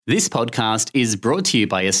This podcast is brought to you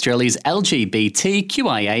by Australia's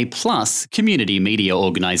LGBTQIA+ community media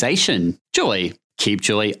organisation, Joy. Keep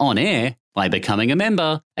Joy on air by becoming a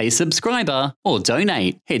member, a subscriber, or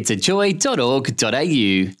donate. Head to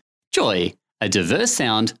joy.org.au. Joy, a diverse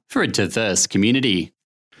sound for a diverse community.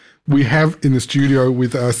 We have in the studio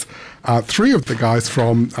with us three of the guys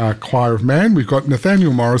from Choir of Man. We've got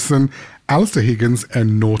Nathaniel Morrison, Alistair Higgins,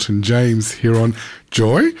 and Norton James here on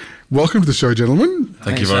Joy. Welcome to the show, gentlemen.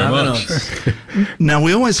 Thank you very much. Now,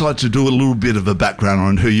 we always like to do a little bit of a background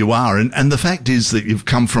on who you are, and the fact is that you've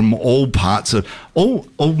come from all parts of, all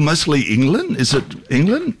mostly England. Is it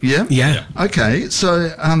England? Yeah? Yeah. Okay,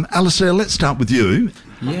 so Alistair, let's start with you.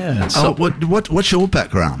 Yeah. So, what's your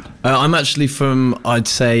background? I'm actually from, I'd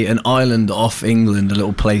say, an island off England, a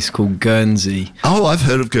little place called Guernsey. Oh, I've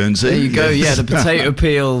heard of Guernsey. There you go. Yes. Yeah, the Potato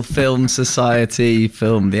Peel Film Society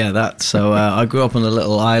film. Yeah, that. So I grew up on a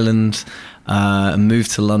little island. And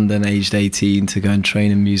moved to London aged 18 to go and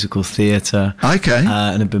train in musical theatre. Okay.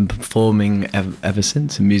 And have been performing ever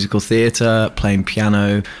since in musical theatre, playing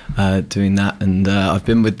piano, doing that. And I've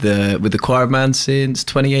been with the Choir of Man since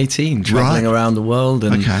 2018, travelling around the world.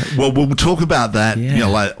 And okay. Well, we'll talk about that, Yeah. you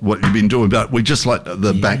know, like what you've been doing. But we just like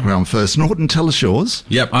the background first. Norton, tell us yours.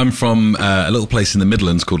 Yep, I'm from a little place in the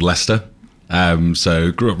Midlands called Leicester.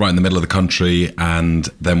 So grew up right in the middle of the country and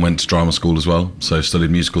then went to drama school as well. So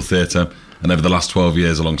studied musical theatre. And over the last 12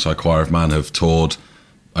 years, alongside Choir of Man, have toured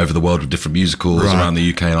over the world with different musicals around the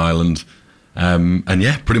UK and Ireland. And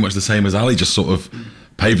yeah, pretty much the same as Ali, just sort of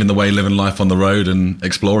paving the way, living life on the road and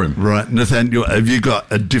exploring. Right. Nathaniel, have you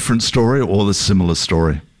got a different story or the similar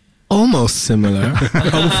story? Almost similar.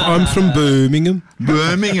 I'm from Birmingham.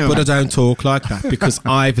 Birmingham. But I don't talk like that because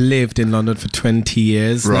I've lived in London for 20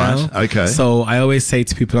 years now. Okay. So I always say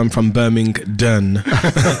to people I'm from Birmingham.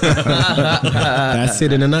 That's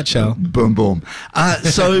it in a nutshell. Boom, boom.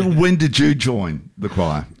 So when did you join the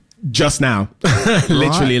choir? Just now.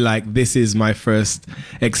 Literally, like, this is my first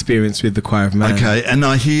experience with the Choir of Man. Okay, and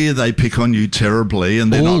I hear they pick on you terribly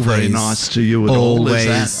and they're not very nice to you at all.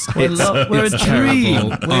 Is that? we're a dream.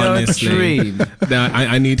 We're a dream.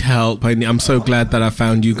 I need help. I'm so glad that I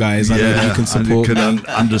found you guys. I know you can support me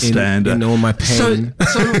understand in all my pain.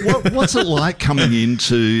 So what's it like coming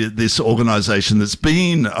into this organisation that's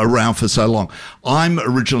been around for so long? I'm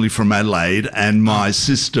originally from Adelaide and my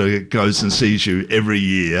sister goes and sees you every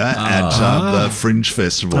year at the Fringe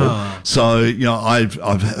Festival. So, you know, I've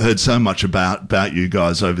heard so much about you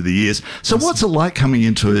guys over the years. So what's it like coming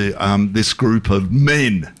into this group of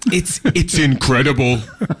men? It's incredible.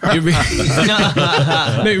 It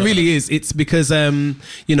really is. It's because,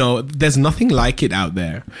 you know, there's nothing like it out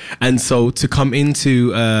there. And so to come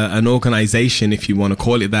into an organisation, if you want to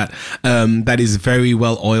call it that, that is very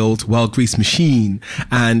well-oiled, well-greased machine.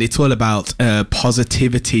 And it's all about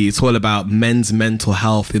positivity. It's all about men's mental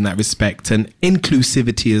health in that respect and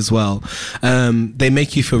inclusivity as well. They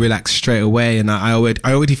make you feel relaxed straight away, and I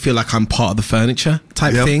already feel like I'm part of the furniture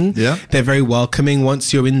type thing. Yeah. They're very welcoming.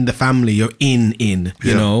 Once you're in the family, you're in,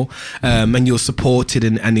 you know, and you're supported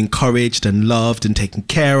and encouraged and loved and taken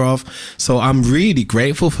care of. So I'm really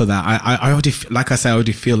grateful for that. I already, like I said, I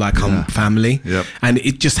already feel like I'm family. Yep. And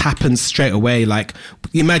it just happens straight away. Like,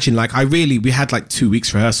 imagine, like, we had like 2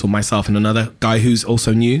 weeks rehearsal, myself and another guy who's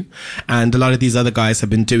also new, and a lot of these other guys have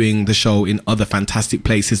been doing the show in other fantastic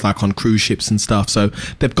places, like on cruise ships and stuff, so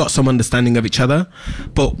they've got some understanding of each other.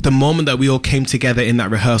 But the moment that we all came together in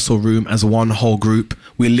that rehearsal room as one whole group,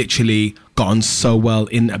 we literally got on so well.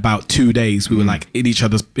 In about 2 days we were like in each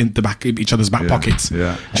other's back pockets. Do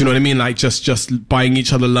you know what I mean? Like just buying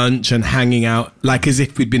each other lunch and hanging out like as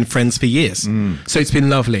if we'd been friends for years. So it's been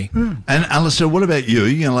lovely. And Alistair, what about you?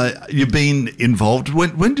 You know, like, you've been involved.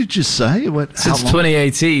 When did you say? Since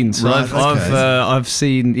 2018. So I've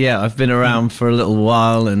seen. I've been around for a little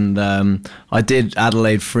while, and I did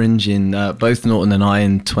Adelaide Fringe in both Norton and I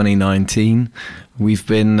in 2019. We've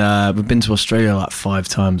been to Australia like 5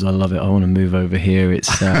 times. I love it. I want to move over here.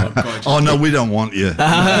 It's oh no, we don't want you.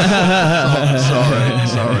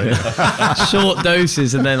 Sorry. Short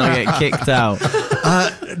doses and then I get kicked out.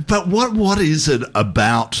 But what is it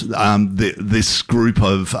about this group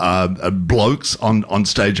of blokes on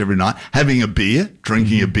stage every night having a beer,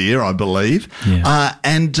 drinking a beer, I believe,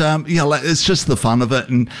 and you know, like, it's just the fun of it,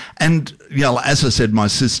 and you know, as I said, my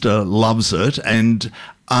sister loves it, and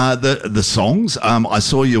the songs. I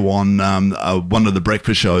saw you on one of the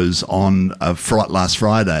breakfast shows on last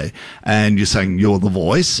Friday, and you sang "You're the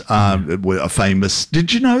Voice," a famous.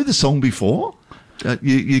 Did you know the song before?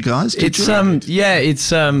 You guys? Did It's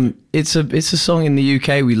you? it's a song in the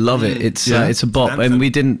UK. We love it. It's a bop, and we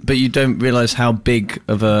didn't. But you don't realise how big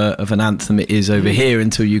of an anthem it is over here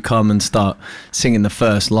until you come and start singing the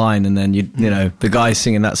first line, and then you know the guy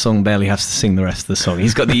singing that song barely has to sing the rest of the song.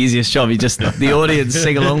 He's got the easiest job. He just the audience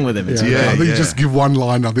sing along with him. It's I think you just give one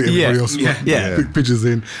line. I think everybody else pitches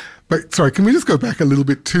in. But sorry, can we just go back a little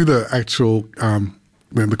bit to the actual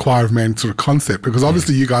the Choir of Man sort of concept? Because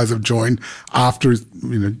obviously you guys have joined after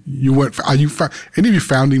you weren't. Are you any of you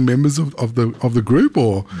founding members of the group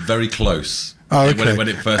or very close? Oh, okay. When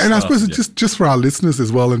it first and started, I suppose just for our listeners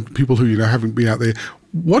as well and people who haven't been out there,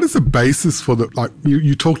 what is the basis for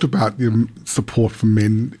you talked about support for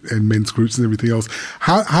men and men's groups and everything else?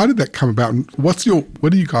 How did that come about? And what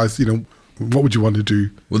do you guys what would you want to do?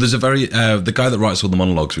 Well, there's a very the guy that writes all the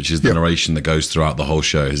monologues, which is the narration that goes throughout the whole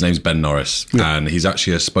show. His name's Ben Norris, and he's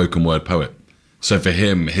actually a spoken word poet. So for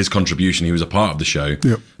him, his contribution, he was a part of the show,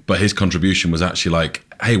 but his contribution was actually like,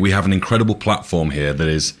 hey, we have an incredible platform here that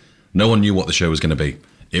is, no one knew what the show was going to be.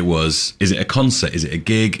 It was, is it a concert? Is it a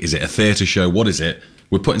gig? Is it a theatre show? What is it?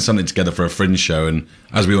 We're putting something together for a fringe show, and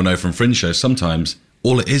as we all know from fringe shows, sometimes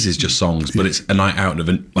all it is just songs, but it's a night out of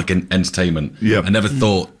an entertainment. I never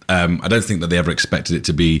thought, I don't think that they ever expected it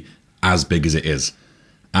to be as big as it is.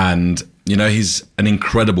 And, he's an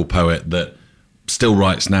incredible poet that still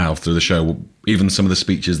writes now through the show. Even some of the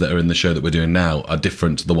speeches that are in the show that we're doing now are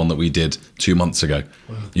different to the one that we did 2 months ago.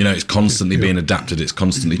 Wow. It's constantly being adapted. It's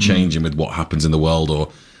constantly changing with what happens in the world or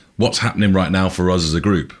what's happening right now for us as a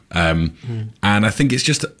group. And I think it's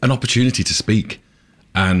just an opportunity to speak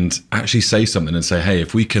and actually say something and say, hey,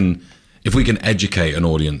 if we can educate an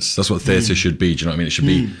audience, that's what theatre should be. Do you know what I mean? It should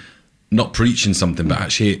be not preaching something, but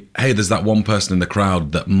actually, hey, there's that one person in the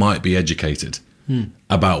crowd that might be educated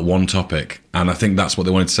about one topic. And I think that's what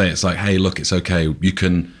they wanted to say. It's like, hey, look, it's okay. You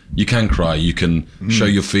can cry. You can show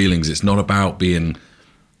your feelings. It's not about being,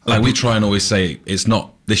 like we try and always say, it's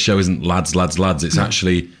not, this show isn't lads. It's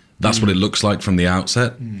actually, that's what it looks like from the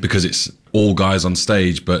outset because it's all guys on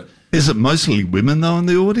stage, but is it mostly women though in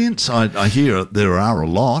the audience? I hear there are a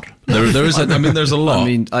lot. There is. There's a lot.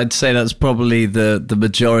 I'd say that's probably the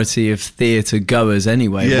majority of theatre goers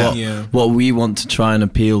anyway. What we want to try and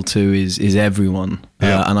appeal to is everyone.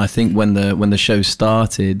 And I think when the show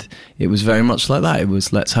started, it was very much like that. It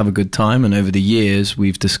was let's have a good time. And over the years,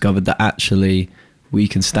 we've discovered that actually we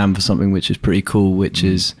can stand for something which is pretty cool, which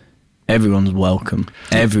is everyone's welcome.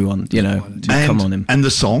 Everyone, come on in. And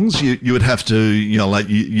the songs you would have to,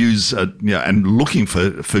 use, and looking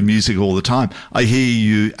for music all the time. I hear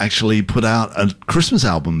you actually put out a Christmas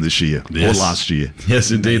album this year or last year.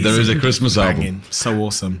 Yes, indeed, there is a Christmas album. So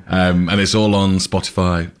awesome. And it's all on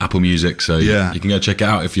Spotify, Apple Music, so you can go check it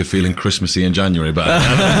out if you're feeling Christmassy in January. But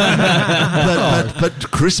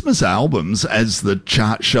but Christmas albums, as the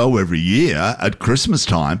chart show every year at Christmas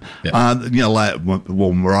time,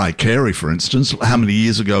 Mariah Carey, for instance, how many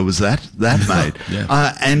years ago was that made?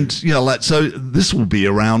 So this will be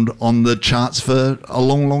around on the charts for a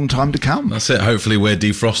long, long time to come. That's it. Hopefully we're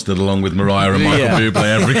defrosted along with Mariah and Michael Bublé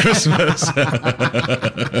every Christmas.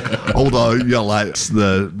 Although, it's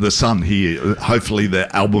the Sun here. Hopefully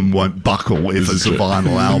the album won't buckle if it's a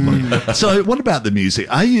vinyl album. So what about the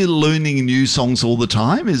music? Are you learning new songs all the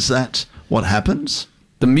time? Is that what happens?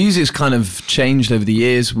 The music's kind of changed over the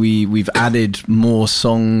years. We've added more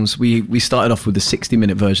songs. We started off with a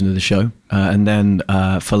 60-minute version of the show, and then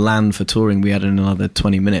for touring, we added another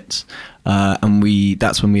 20 minutes. And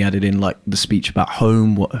that's when we added in like the speech about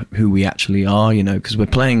home, who we actually are, because we're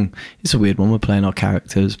playing. It's a weird one. We're playing our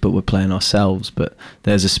characters, but we're playing ourselves. But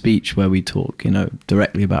there's a speech where we talk,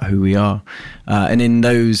 directly about who we are. And in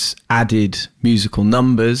those added musical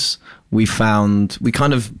numbers, we kind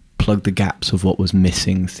of plug the gaps of what was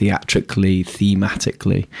missing theatrically,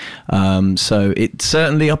 thematically. So it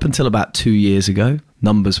certainly up until about 2 years ago,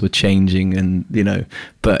 numbers were changing and,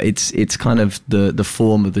 but it's kind of the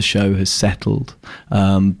form of the show has settled.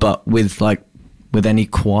 But with any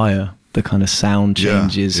choir, the kind of sound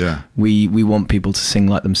changes. We want people to sing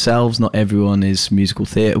like themselves. Not everyone is musical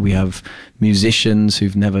theatre. We have musicians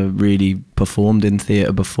who've never really performed in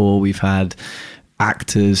theatre before. We've had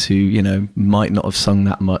actors who might not have sung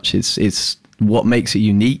that much. It's what makes it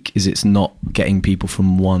unique is it's not getting people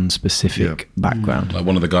from one specific background. Like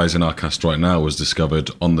one of the guys in our cast right now was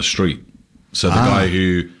discovered on the street. So the guy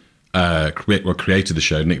who created the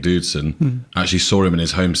show, Nick Dudson, actually saw him in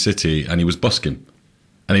his home city and he was busking,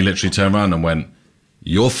 and he literally turned around and went,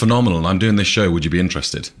 "You're phenomenal, I'm doing this show, would you be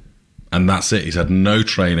interested?" And that's it. He's had no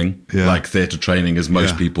training, like theatre training as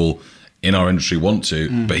most people in our industry want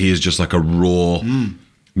to, but he is just like a raw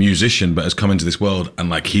musician, but has come into this world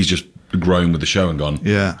and like he's just grown with the show and gone,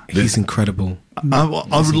 he's incredible. I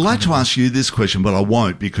would like to ask you this question, but I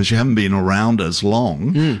won't because you haven't been around as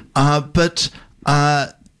long. But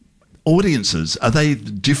audiences, are they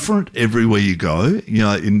different everywhere you go?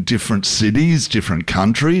 In different cities, different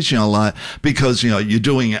countries. Because you're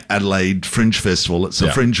doing Adelaide Fringe Festival. It's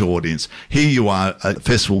a fringe audience. Here you are at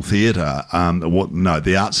Festival Theatre.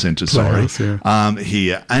 The Arts Centre. Sorry,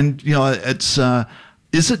 here, and it's.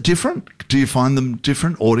 Is it different? Do you find them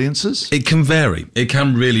different audiences? It can vary. It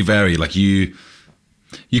can really vary. Like you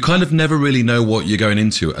kind of never really know what you're going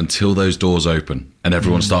into until those doors open and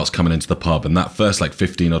everyone starts coming into the pub. And that first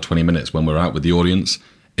 15 or 20 minutes when we're out with the audience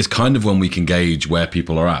is kind of when we can gauge where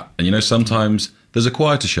people are at. And sometimes there's a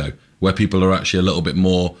quieter show where people are actually a little bit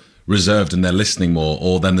more reserved and they're listening more,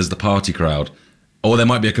 or then there's the party crowd, or there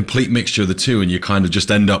might be a complete mixture of the two, and you kind of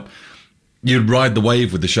just end up, you'd ride the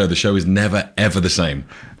wave with the show. The show is never, ever the same.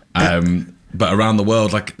 But around the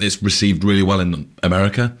world, it's received really well in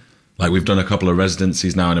America. We've done a couple of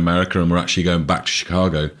residencies now in America, and we're actually going back to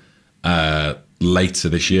Chicago later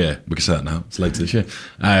this year. We can say that now. It's later this year.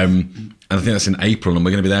 And I think that's in April, and we're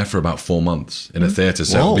going to be there for about 4 months in a theatre.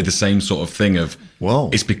 So it'll be the same sort of thing of,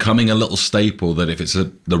 it's becoming a little staple that if it's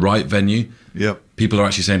the right venue, people are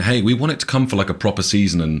actually saying, hey, we want it to come for a proper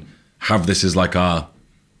season and have this as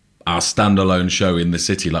our standalone show in the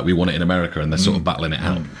city, we want it in America, and they're sort of battling it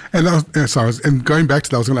out. And going back to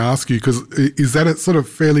that, I was going to ask you, because is that a sort of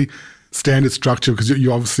fairly standard structure? Because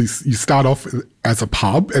you obviously you start off as a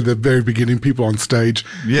pub at the very beginning, people on stage,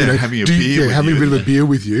 having a bit of a beer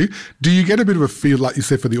with you. Do you get a bit of a feel, like you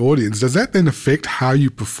said, for the audience? Does that then affect how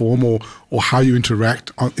you perform or how you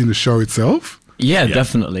interact in the show itself? Yeah,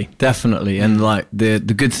 definitely. And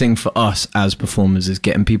the good thing for us as performers is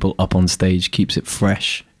getting people up on stage keeps it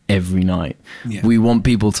fresh every night. We want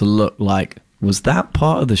people to look like, was that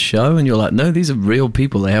part of the show? And you're like, no, these are real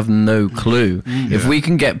people. They have no clue. If we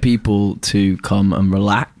can get people to come and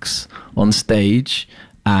relax on stage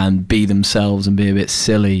and be themselves and be a bit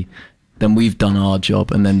silly, then we've done our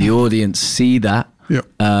job. And then the audience see that,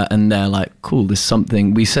 and they're like, cool, there's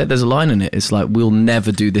something. We said there's a line in it. It's like, we'll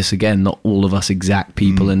never do this again. Not all of us exact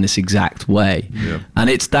people in this exact way. And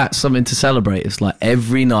that's something to celebrate. It's like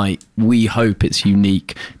every night we hope it's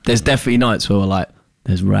unique. There's definitely nights where we're like,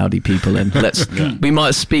 there's rowdy people in. We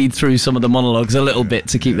might speed through some of the monologues a little bit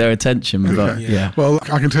to keep their attention. But Well,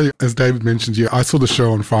 I can tell you, as David mentioned, I saw the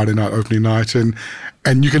show on Friday night, opening night, and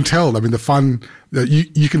you can tell. I mean, the fun.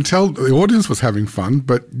 You can tell the audience was having fun,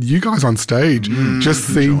 but you guys on stage just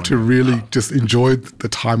seemed to really just enjoy the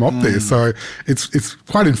time up there. So it's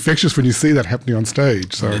quite infectious when you see that happening on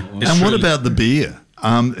stage. So what about the beer?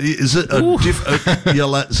 Is it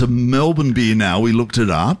it's a Melbourne beer now? We looked it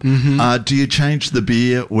up. Do you change the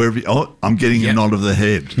beer wherever? I'm getting a nod of the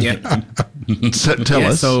head. Tell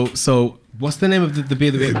us. So what's the name of the beer?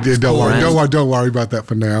 Don't worry about that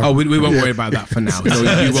for now. Oh, we won't worry about that for now.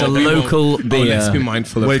 It's a local beer. Let's be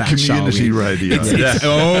mindful of that. Community radio.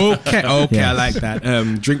 Okay, I like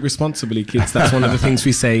that. Drink responsibly, kids. That's one of the things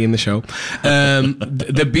we say in the show.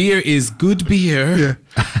 The beer is good beer,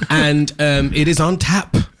 and it is on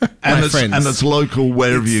tap. And it's local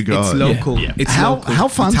wherever you go. It's local. It's local. How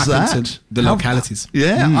fun's that? The localities.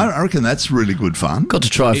 I reckon that's really good fun. Got to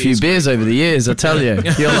try a few beers over the years, I tell you.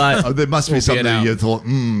 You're like, there must be something you thought,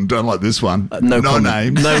 don't like this one. No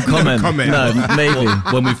name. No comment. No, maybe.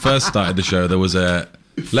 When we first started the show, there was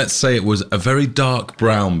let's say it was a very dark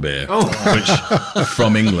brown beer, which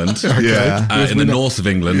from England, in the north of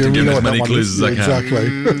England, to give as many clues as I can.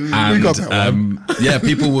 Exactly. And we got that one.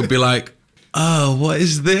 People would be like, oh, what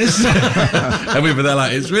is this? And we were there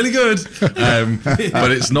like, it's really good.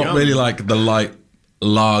 But it's not really like the light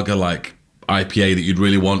lager, IPA that you'd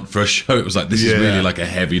really want for a show. It was like, this is really like a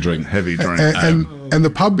heavy drink. And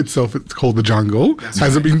the pub itself, it's called The Jungle.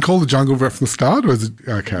 Has it been called The Jungle right from the start, or is it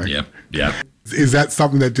okay? Yeah. Is that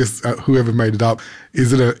something that just whoever made it up?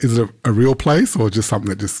 Is it a real place, or just something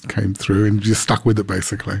that just came through and just stuck with it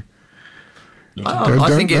basically? I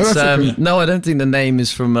think it's no. I don't think the name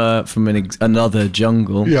is from another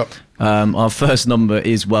jungle. Yep. Our first number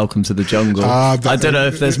is "Welcome to the Jungle." I don't know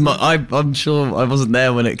if there's. I'm sure I wasn't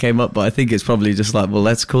there when it came up, but I think it's probably just like, well,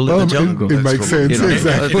 let's call it the jungle. It makes sense,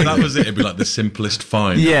 exactly. If that was it, it'd be like the simplest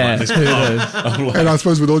find. Yeah. And I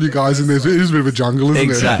suppose with all you guys in there, it is a bit of a jungle, isn't it?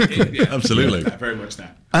 Exactly. Absolutely. Very much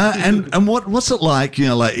that. And what's it like?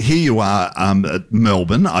 Like here you are at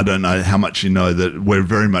Melbourne. I don't know how much you know that we're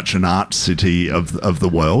very much an art city of the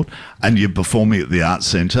world, and you're performing at the Arts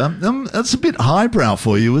Centre. That's a bit highbrow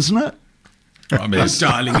for you, isn't it? I mean,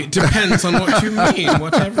 Darling, it depends on what you mean,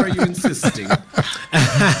 whatever you're insisting.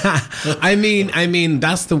 I mean,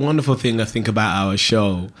 that's the wonderful thing I think about our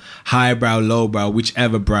show. Highbrow, lowbrow,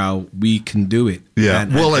 whichever brow, we can do it. Yeah.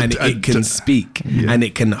 And it can speak and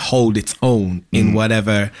it can hold its own in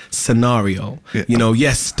whatever scenario. Yeah. You know,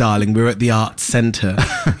 yes, darling, we're at the Arts Centre,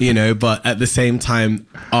 you know, but at the same time,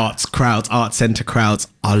 Arts Centre crowds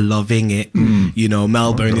are loving it. You know,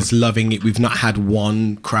 Melbourne is loving it. We've not had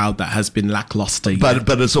one crowd that has been lackluster yet.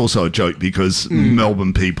 But it's also a joke because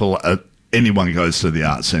Melbourne people anyone goes to the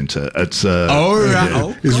Arts Centre. It's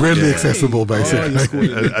It's readily accessible, basically.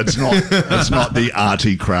 it's not the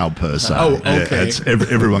arty crowd per se. Oh, okay. It's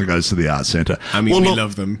everyone goes to the Arts Centre. I mean, we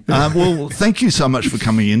love them. Well, thank you so much for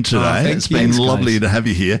coming in today. It's been lovely to have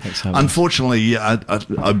you here. Unfortunately,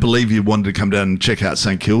 I believe you wanted to come down and check out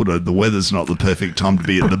St Kilda. The weather's not the perfect time to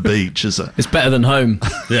be at the beach, is it? It's better than home.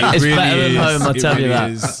 Yeah. It's Really better than is. home, I'll It tell you really that.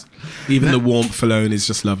 is. Even the warmth alone is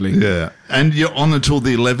just lovely. Yeah. And you're on until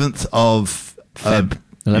the 11th of Feb.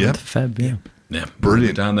 11th yeah. of Feb, yeah. Yeah,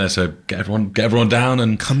 Brilliant. down there. So get everyone down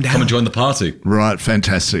and Come down. and join the party. Right,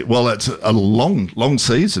 fantastic. Well, it's a long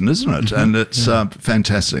season, isn't it? And it's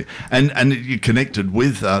fantastic. And you're connected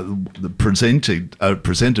with the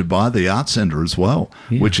presented by the Arts Centre as well,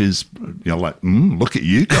 which is like look at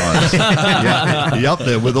you guys. You're up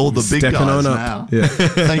there with all the big Stepping guys on up. now. Yeah.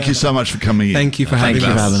 Thank you so much for coming in. Thank you for having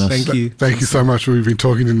us. Thank you. Thank you so much. We've been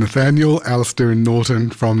talking to Nathaniel, Alistair and Norton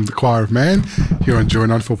from the Choir of Man here on Joy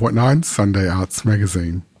 94.9 Sunday Arts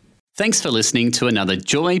Magazine. Thanks for listening to another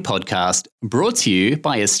Joy podcast brought to you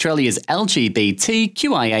by Australia's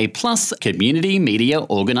LGBTQIA+ community media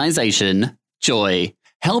organisation, Joy.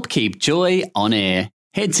 Help keep Joy on air.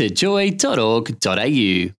 Head to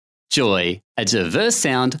joy.org.au. Joy, a diverse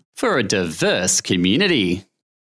sound for a diverse community.